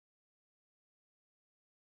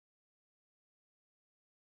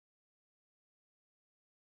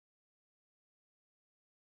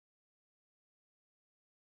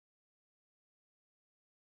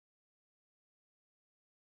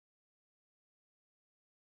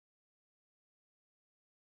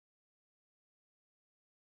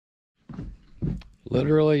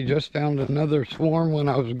Literally just found another swarm when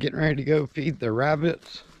I was getting ready to go feed the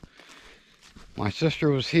rabbits. My sister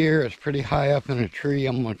was here. It's pretty high up in a tree.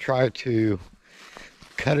 I'm going to try to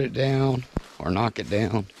cut it down or knock it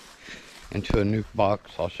down into a nuke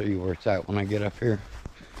box. I'll show you where it's at when I get up here.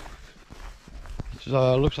 It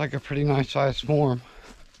looks like a pretty nice sized swarm.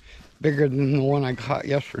 Bigger than the one I caught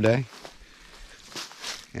yesterday.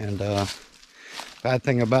 And bad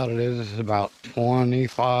thing about it is it's about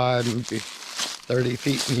 25, maybe 30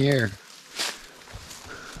 feet in the air.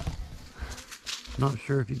 Not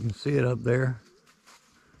sure if you can see it up there.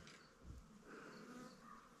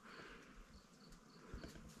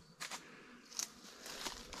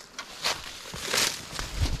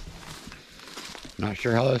 Not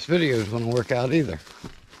sure how this video is going to work out either.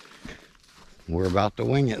 We're about to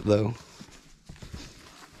wing it though.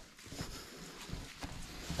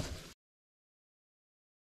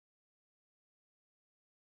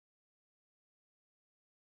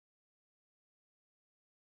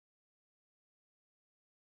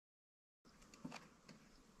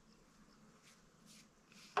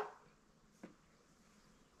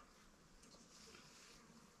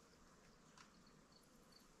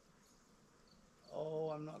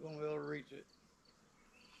 Oh, I'm not going to be able to reach it.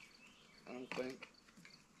 I don't think.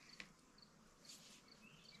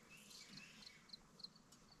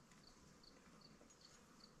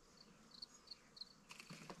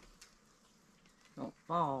 Don't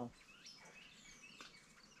fall.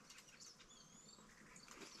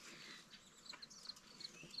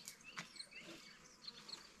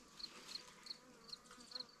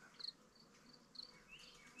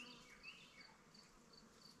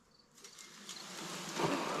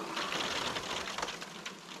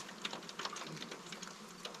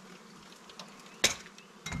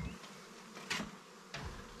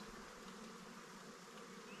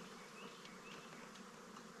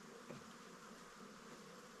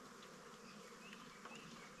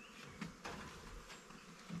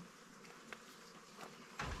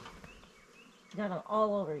 Got them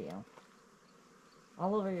all over you.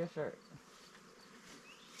 All over your shirt.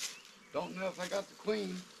 Don't know if I got the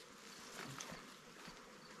queen.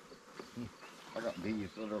 I got bees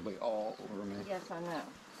literally all over me. Yes, I know.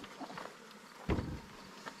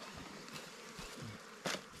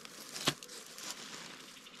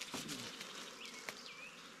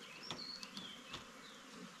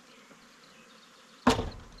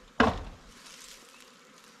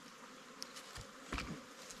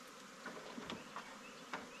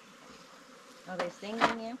 Are they stinging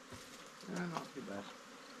you? Not too bad.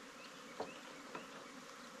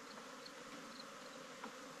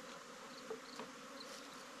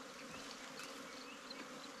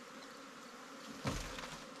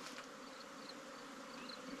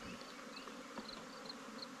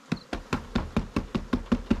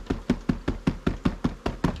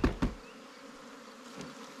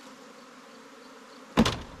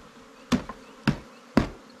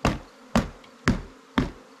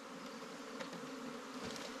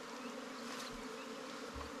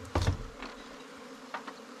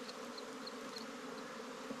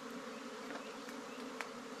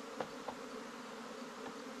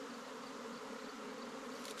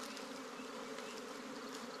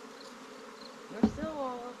 They're still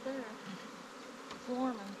all up there,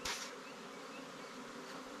 swarming.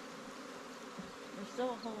 There's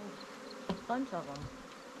still a whole bunch of them.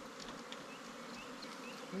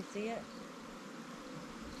 You see it?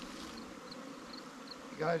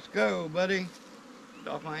 You guys go, buddy.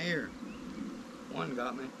 Get off my ear. One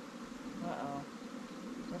got me. Uh-oh.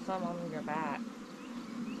 There's some on your back.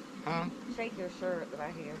 Huh? Shake your shirt, the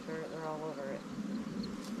back of your shirt. They're all over it.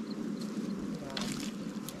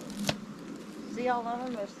 See all of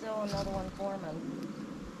them? There's still another one forming.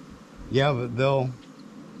 Yeah, but they'll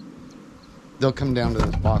come down to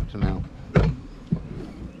this box now.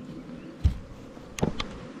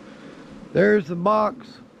 There's the box.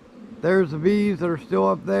 There's the bees that are still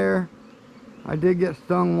up there. I did get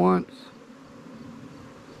stung once.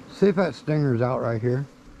 See if that stinger's out right here.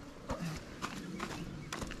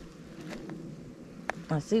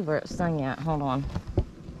 I see where it stung at. Hold on.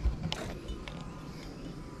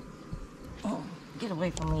 Oh, get away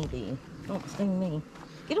from me, bee. Don't sting me.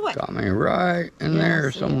 Get away. Got me right in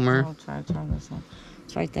there somewhere. I'll try to turn this on.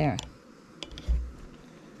 It's right there.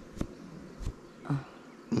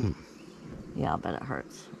 Yeah, I bet it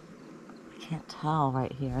hurts. I can't tell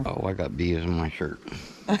right here. Oh, I got bees in my shirt.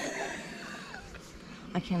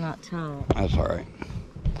 I cannot tell. That's all right.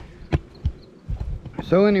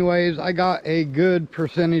 So anyways, I got a good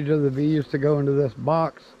percentage of the bees to go into this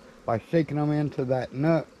box by shaking them into that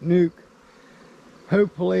nuke.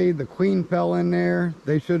 Hopefully the queen fell in there.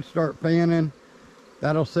 They should start fanning.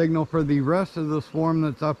 That'll signal for the rest of the swarm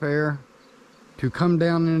that's up there to come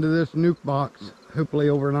down into this nuke box, hopefully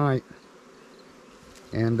overnight.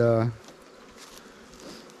 And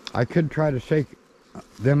I could try to shake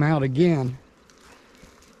them out again,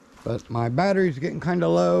 but my battery's getting kind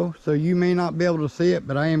of low, so you may not be able to see it,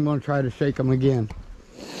 but I am going to try to shake them again.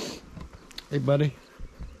 Hey, buddy.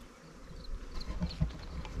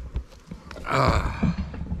 You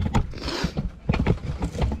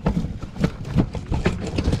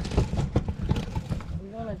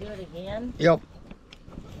want to do it again? Yep.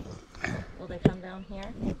 Will they come down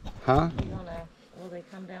here? Huh? Will they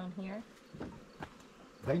come down here?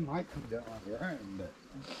 They might come down on their own, but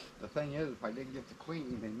the thing is, if I didn't get the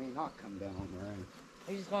queen, they may not come down on their own.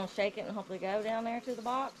 Are you just going to shake it and hopefully go down there to the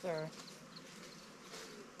box, or?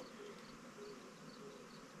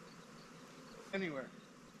 Anywhere.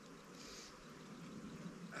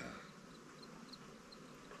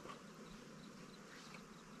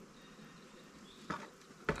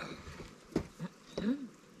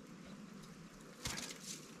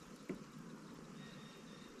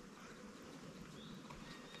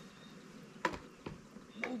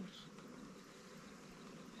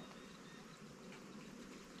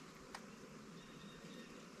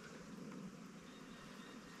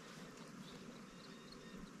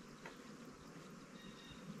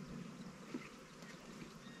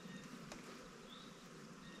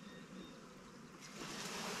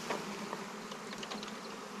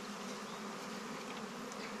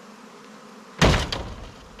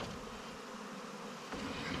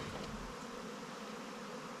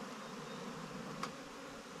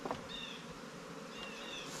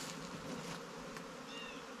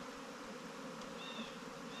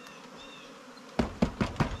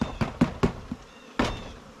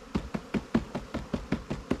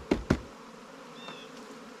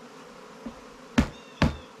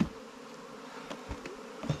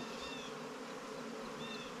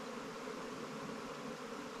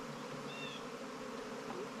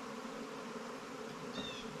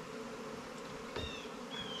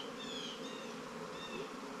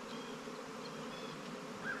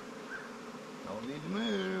 Don't need to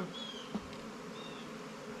move.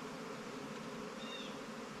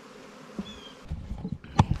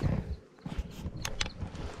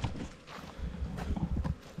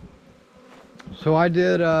 So I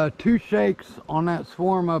did 2 shakes on that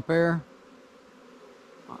swarm up there.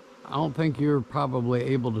 I don't think you're probably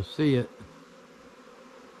able to see it.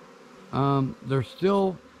 There's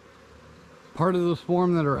still part of the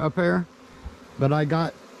swarm that are up there, but I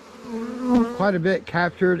got quite a bit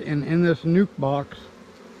captured and in this nuke box,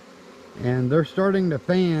 and they're starting to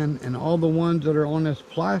fan, and all the ones that are on this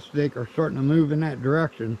plastic are starting to move in that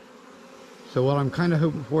direction. So what I'm kind of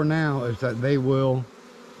hoping for now is that they will,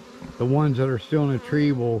 the ones that are still in the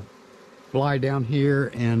tree will fly down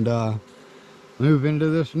here and move into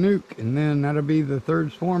this nuke, and then that'll be the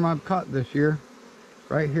 3rd swarm I've caught this year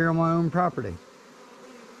right here on my own property.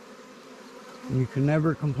 And you can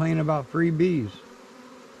never complain about free bees.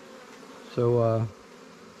 So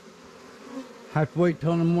have to wait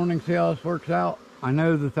till in the morning, see how this works out. I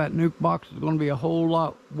know that that nuke box is going to be a whole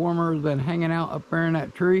lot warmer than hanging out up there in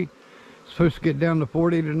that tree. It's supposed to get down to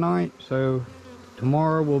 40 tonight, so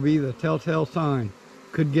tomorrow will be the telltale sign.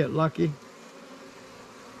 Could get lucky.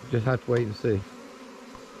 Just have to wait and see.